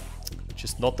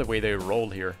 Just not the way they roll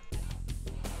here.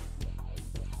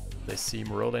 They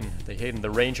seem rolling. They hate him.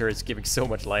 The Ranger is giving so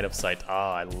much line of sight.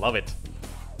 Ah, I love it.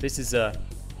 This is the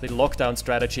lockdown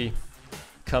strategy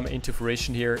come into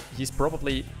fruition here. He's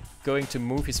probably going to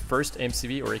move his first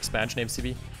MCV or expansion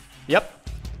MCV. Yep.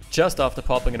 Just after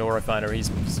popping an ore refinery, he's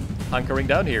hunkering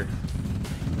down here.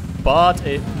 But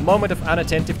a moment of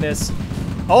unattentiveness.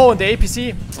 Oh, and the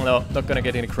APC? No, not gonna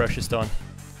get any crushes done.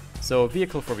 So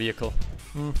vehicle for vehicle.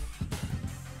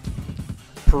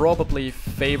 Probably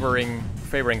favoring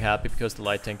Happy because the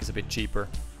light tank is a bit cheaper.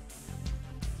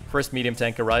 First medium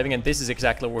tank arriving, and this is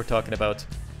exactly what we're talking about.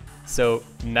 So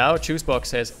now Juicebox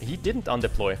says he didn't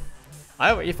undeploy.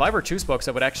 If I were Juicebox,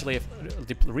 I would actually have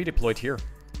redeployed here.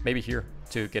 Maybe here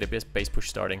to get a base push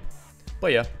starting.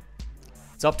 But yeah,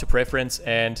 it's up to preference,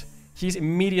 and he's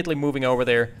immediately moving over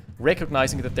there,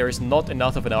 recognizing that there is not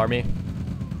enough of an army.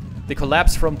 The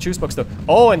collapse from Juicebox though.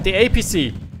 Oh, and the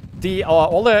APC!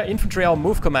 All the infantry are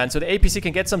move command, so the APC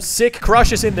can get some sick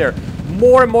crushes in there.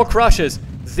 More and more crushes.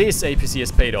 This APC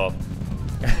has paid off.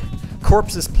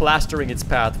 Corpses plastering its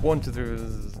path. 1, 2,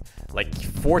 3, like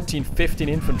 14, 15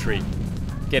 infantry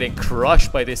getting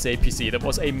crushed by this APC. That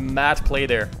was a mad play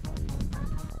there.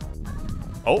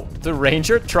 Oh, the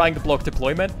Ranger trying to block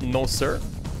deployment. No, sir.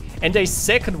 And a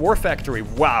second war factory.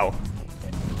 Wow.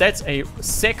 That's a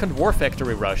second war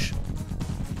factory rush.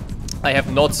 I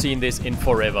have not seen this in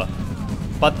forever.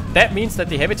 But that means that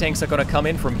the heavy tanks are gonna come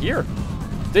in from here.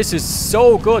 This is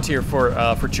so good here for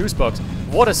Juicebox.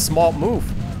 What a smart move.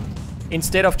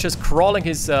 Instead of just crawling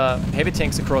his heavy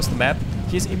tanks across the map,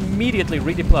 he's immediately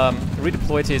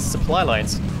redeployed his supply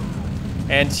lines.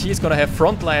 And he's gonna have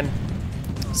frontline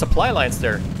supply lines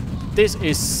there. This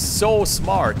is so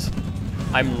smart.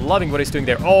 I'm loving what he's doing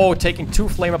there. Oh, taking 2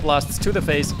 flamer blasts to the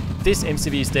face. This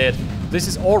MCV is dead. This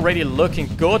is already looking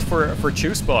good for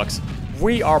Juicebox.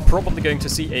 We are probably going to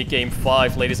see a game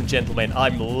 5, ladies and gentlemen.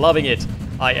 I'm loving it.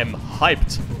 I am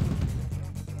hyped.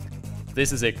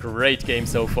 This is a great game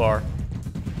so far.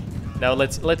 Now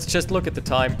let's just look at the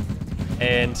time.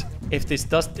 And if this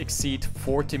doesn't exceed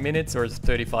 40 minutes or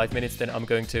 35 minutes, then I'm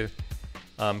going to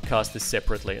cast this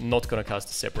separately. I'm not going to cast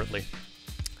this separately.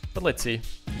 But let's see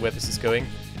where this is going.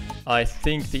 I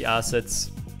think the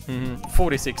assets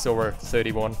 46 over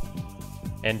 31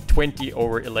 and 20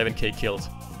 over 11k killed.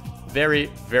 Very,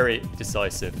 very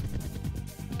decisive.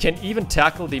 Can even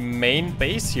tackle the main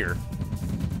base here.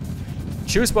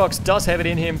 Juicebox does have it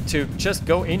in him to just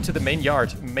go into the main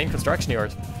construction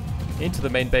yard. Into the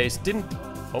main base.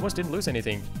 Almost didn't lose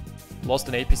anything. Lost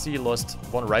an APC, lost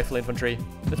 1 rifle infantry.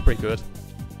 That's pretty good.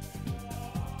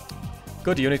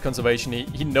 Good unit conservation.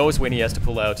 He knows when he has to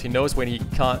pull out. He knows when he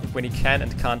can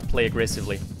and can't play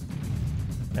aggressively.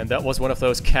 And that was one of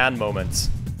those can moments.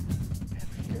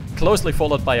 Closely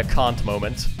followed by a can't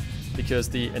moment, because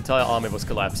the entire army was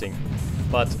collapsing.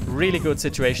 But really good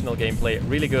situational gameplay,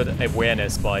 really good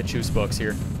awareness by Juicebox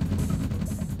here.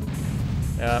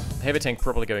 Heavy tank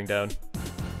probably going down.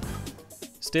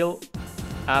 Still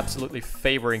absolutely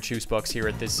favoring Juicebox here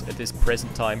at this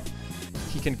present time.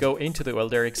 He can go into the oil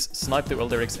derricks, snipe the oil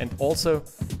derricks, and also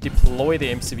deploy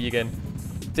the MCV again.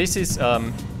 This is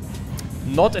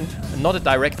not a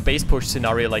direct base push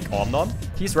scenario like Omnon.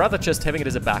 He's rather just having it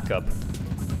as a backup.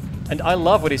 And I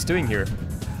love what he's doing here.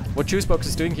 What Juicebox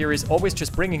is doing here is always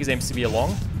just bringing his MCV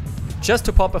along, just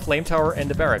to pop a flame tower and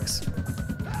the barracks.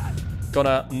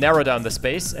 Gonna narrow down the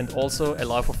space and also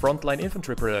allow for frontline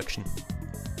infantry production.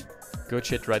 Good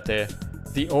shit right there.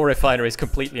 The ore refinery is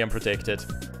completely unprotected.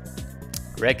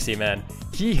 Rexy, man.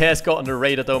 He has gotten the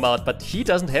Raider Dome out, but he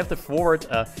doesn't have the forward.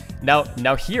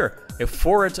 Now here, a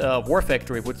forward War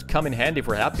Factory would come in handy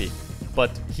for Happy,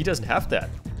 but he doesn't have that.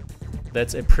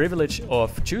 That's a privilege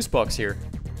of Juicebox here,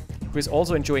 who is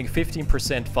also enjoying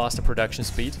 15% faster production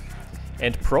speed,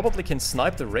 and probably can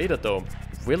snipe the Raider Dome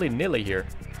willy-nilly here.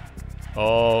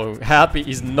 Oh, Happy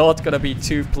is not gonna be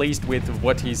too pleased with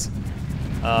what he's,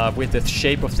 with the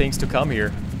shape of things to come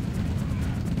here.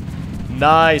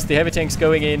 Nice, the heavy tank's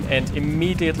going in and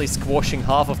immediately squashing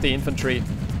half of the infantry.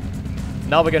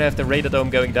 Now we're gonna have the Raider Dome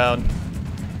going down.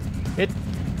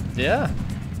 Yeah,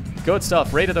 good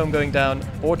stuff. Raider Dome going down,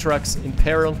 ore trucks in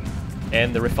peril,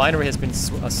 and the refinery has been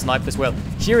sniped as well.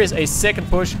 Here is a second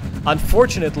push.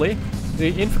 Unfortunately, the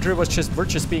infantry were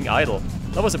just being idle.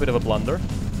 That was a bit of a blunder.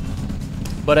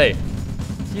 But hey,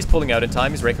 he's pulling out in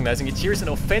time, he's recognizing it. Here's an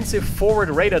offensive forward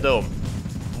Raider Dome.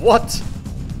 What?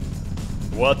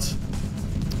 What?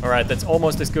 Alright, that's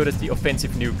almost as good as the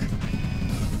offensive nuke.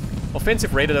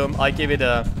 Offensive Raider Dome, I give it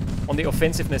a... On the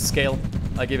offensiveness scale,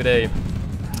 I give it a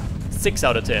 6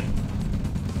 out of 10.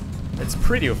 That's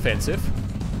pretty offensive.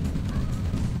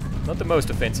 Not the most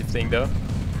offensive thing, though.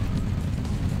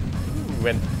 Ooh,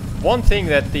 and one thing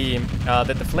that the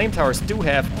flame towers do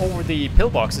have over the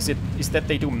pillboxes is that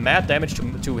they do mad damage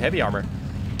to heavy armor.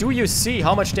 Do you see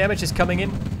how much damage is coming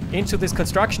into this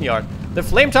construction yard? The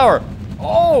flame tower!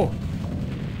 Oh!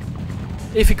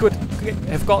 If he could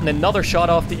have gotten another shot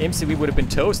off, the MCV would have been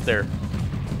toast there.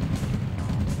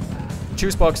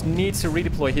 Juicebox needs to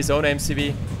redeploy his own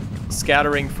MCV.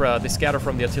 The scatter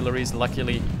from the artillery is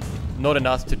luckily not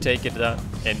enough to take it down.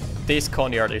 And this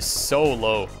con yard is so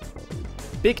low.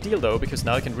 Big deal though, because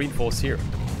now he can reinforce here.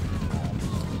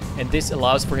 And this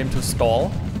allows for him to stall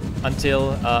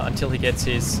until he gets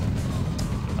his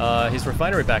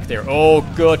refinery back there. Oh,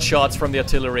 good shots from the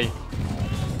artillery.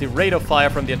 The rate of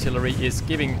fire from the artillery is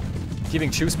giving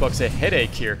Juicebox a headache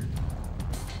here.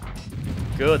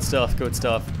 Good stuff, good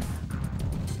stuff.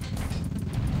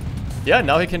 Yeah,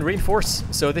 now he can reinforce.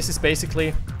 So this is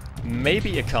basically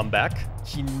maybe a comeback.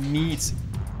 He needs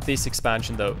this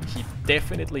expansion though. He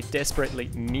definitely, desperately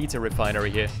needs a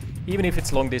refinery here. Even if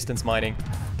it's long distance mining,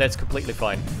 that's completely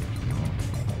fine.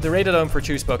 The Raider Dome for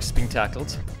Juicebox is being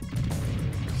tackled.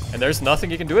 And there's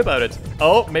nothing you can do about it.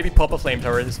 Oh, maybe pop a flame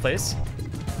tower in his face.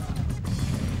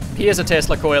 He has a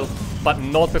Tesla coil, but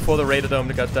not before the Raider Dome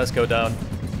does go down.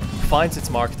 Finds its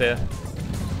mark there.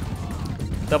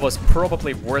 That was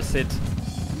probably worth it.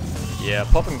 Yeah,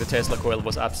 popping the Tesla coil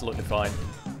was absolutely fine.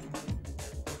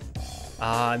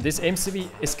 And this MCV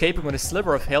escaping with a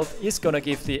sliver of health is gonna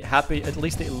give the Happy at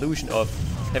least the illusion of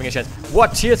having a chance.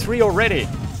 What? Tier 3 already?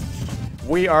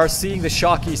 We are seeing the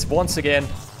Shockies once again.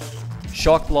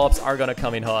 Shock blobs are gonna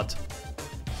come in hot.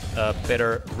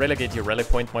 Better relegate your rally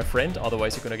point, my friend,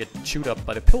 otherwise you're gonna get chewed up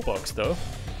by the pillbox though.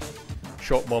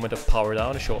 Short moment of power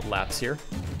down, a short lapse here.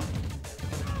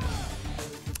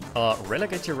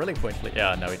 Relegate your rally point.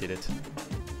 Yeah, now he did it.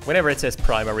 Whenever it says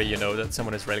primary, you know that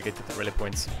someone has relegated the rally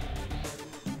points.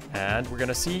 And we're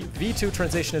gonna see V2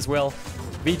 transition as well.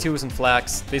 V2s and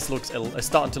flags. This looks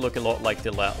starting to look a lot like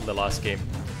the last game.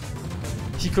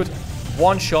 He could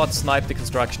one-shot snipe the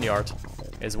construction yard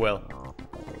as well.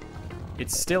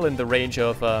 It's still in the range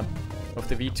of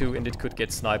the V2, and it could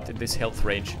get sniped in this health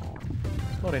range.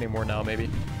 Not anymore now, maybe.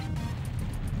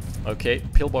 Okay,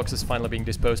 pillbox is finally being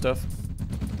disposed of.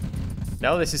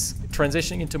 Now this is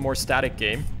transitioning into a more static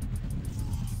game.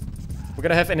 We're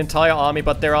gonna have an entire army,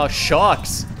 but there are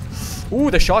shocks. Ooh,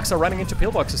 the shocks are running into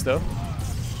pillboxes though.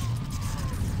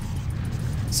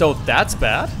 So that's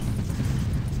bad.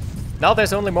 Now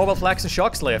there's only mobile flags and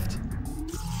shocks left.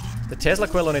 The Tesla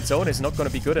coil on its own is not gonna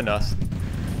be good enough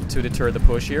to deter the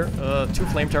push here. 2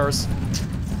 flame towers.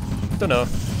 Don't know.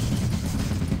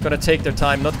 Gonna take their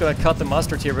time, not gonna cut the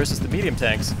mustard here versus the medium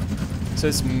tanks. So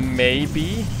it's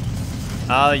maybe...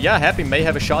 yeah, Happy may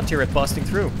have a shot here at busting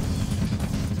through.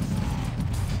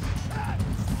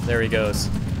 There he goes.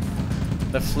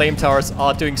 The flame towers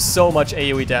are doing so much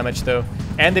AoE damage though.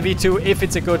 And the V2, if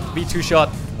it's a good V2 shot,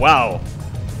 wow.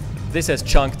 This has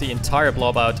chunked the entire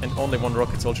blob out and only 1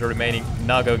 rocket soldier remaining,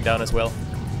 now going down as well.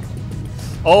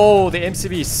 Oh, the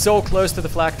MCV is so close to the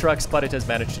flak trucks, but it has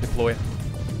managed to deploy.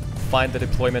 Find the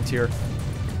deployment here.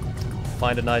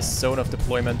 Find a nice zone of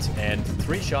deployment and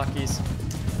 3 shockies.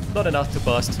 Not enough to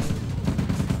bust.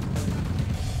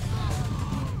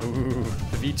 Ooh,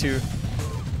 the V2.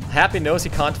 Happy knows he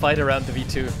can't fight around the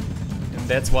V2. And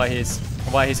that's why he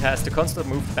has to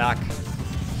constantly move back.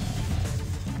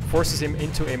 Forces him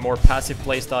into a more passive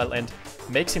playstyle and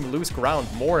makes him lose ground,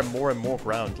 more and more and more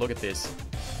ground. Look at this.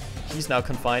 He's now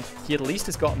confined. He at least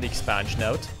has gotten the expansion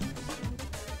out.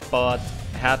 But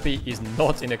Happy is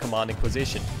not in a commanding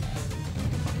position.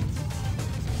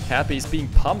 Happy is being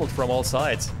pummeled from all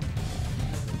sides.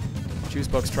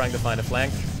 Juicebox trying to find a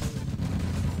flank.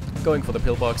 Going for the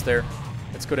pillbox there.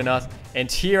 That's good enough.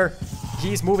 And here,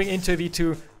 he's moving into a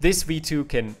V2. This V2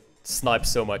 can snipe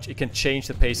so much. It can change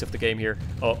the pace of the game here.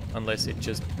 Oh, unless it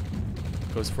just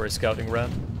goes for a scouting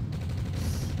round.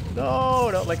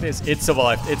 No, not like this. It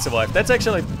survived. It survived. That's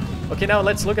actually... Okay, now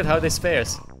let's look at how this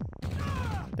fares.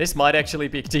 This might actually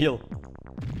be a big deal.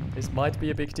 This might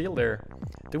be a big deal there.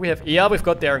 Do we have... Yeah, we've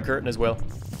got the Iron Curtain as well.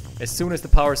 As soon as the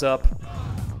power's up,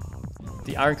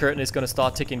 the Iron Curtain is going to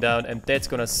start ticking down, and that's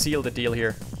going to seal the deal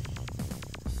here.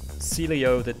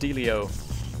 Sealio the dealio.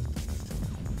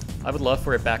 I would love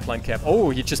for a backline cap. Oh,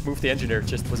 he just moved the engineer.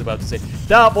 Just was about to say.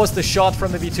 That was the shot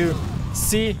from the V2.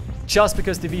 See, just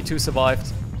because the V2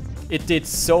 survived, it did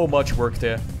so much work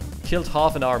there. Killed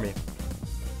half an army.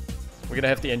 We're going to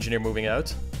have the engineer moving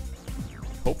out.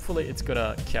 Hopefully it's going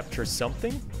to capture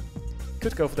something.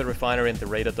 Could go for the refinery and the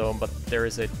radar dome, but there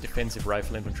is a defensive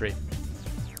rifle infantry.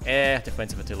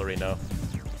 Defensive artillery, no.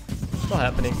 Not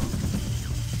happening.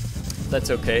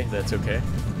 That's okay, that's okay.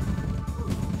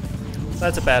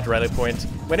 That's a bad rally point.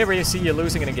 Whenever you see you're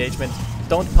losing an engagement,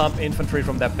 don't pump infantry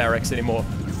from that barracks anymore.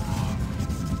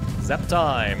 Zap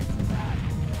time.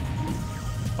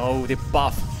 Oh, the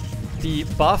buff. The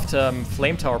buffed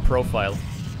flame tower profile.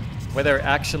 Where they're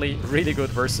actually really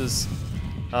good versus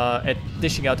at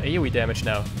dishing out AoE damage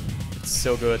now. It's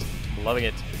so good. Loving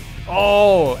it.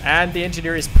 Oh, and the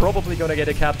engineer is probably going to get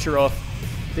a capture off.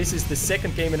 This is the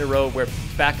second game in a row where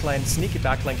backline, sneaky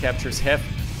backline captures have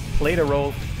played a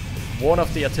role. One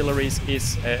of the artilleries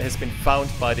is has been found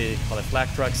by the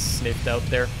flak trucks, sniffed out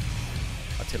there.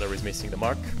 Artillery is missing the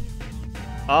mark.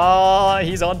 Ah,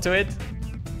 he's onto it.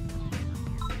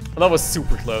 That was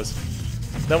super close.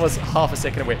 That was half a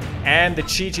second away. And the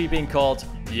GG being called.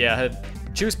 Yeah,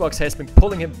 Juicebox has been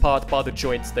pulling him apart by the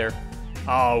joints there.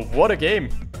 Oh, what a game.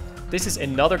 This is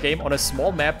another game on a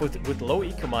small map with low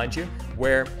eco, mind you,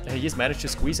 where he's managed to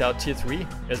squeeze out tier 3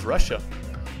 as Russia.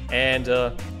 And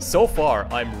so far,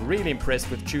 I'm really impressed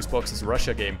with Juicebox's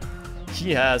Russia game.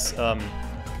 He has,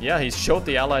 yeah, he's showed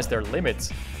the allies their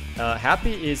limits.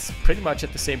 Happy is pretty much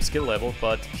at the same skill level,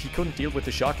 but he couldn't deal with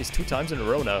the Shockers 2 times in a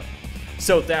row now.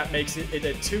 So that makes it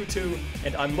a 2-2,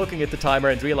 and I'm looking at the timer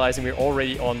and realizing we're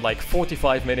already on like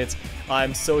 45 minutes.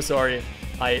 I'm so sorry.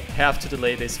 I have to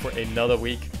delay this for another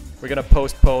week. We're gonna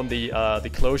postpone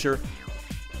the closure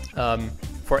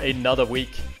for another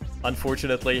week,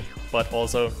 unfortunately, but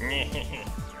also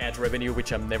ad revenue,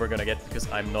 which I'm never gonna get because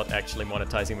I'm not actually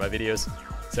monetizing my videos.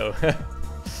 So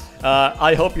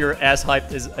I hope you're as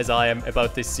hyped as I am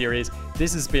about this series.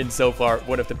 This has been so far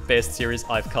one of the best series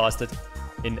I've casted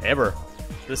in ever.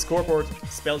 The scoreboard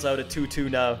spells out a 2-2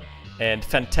 now, and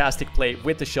fantastic play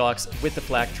with the Shocks, with the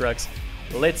flak trucks.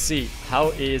 Let's see, how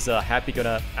is Happy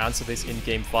gonna answer this in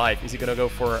game 5? Is he gonna go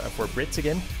for Brits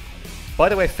again? By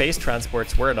the way, phase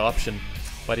transports were an option,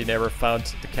 but he never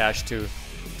found the cash to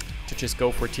just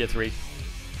go for tier 3.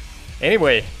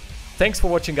 Anyway, thanks for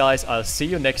watching, guys. I'll see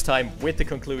you next time with the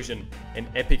conclusion, an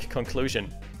epic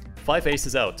conclusion. 5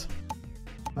 aces out.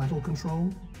 Battle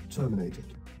control terminated.